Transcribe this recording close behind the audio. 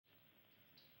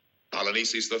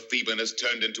Polynices the Theban has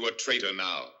turned into a traitor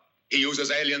now. He uses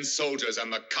alien soldiers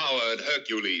and the coward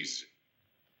Hercules.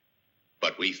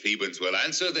 But we Thebans will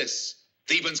answer this.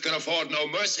 Thebans can afford no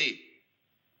mercy.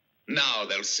 Now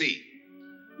they'll see.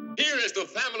 Here is the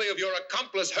family of your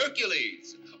accomplice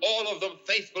Hercules, all of them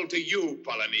faithful to you,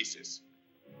 Polynices.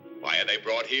 Why are they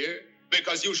brought here?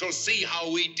 Because you shall see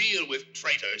how we deal with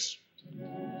traitors.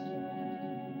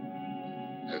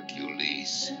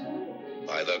 Hercules,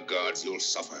 by the gods you'll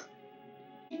suffer.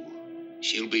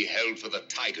 She'll be held for the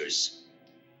tigers.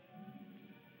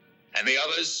 And the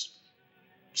others?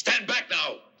 Stand back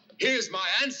now. Here's my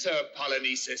answer,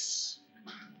 Polynices.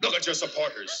 Look at your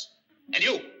supporters. And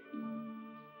you.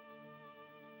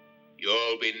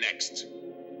 You'll be next.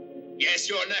 Yes,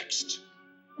 you're next.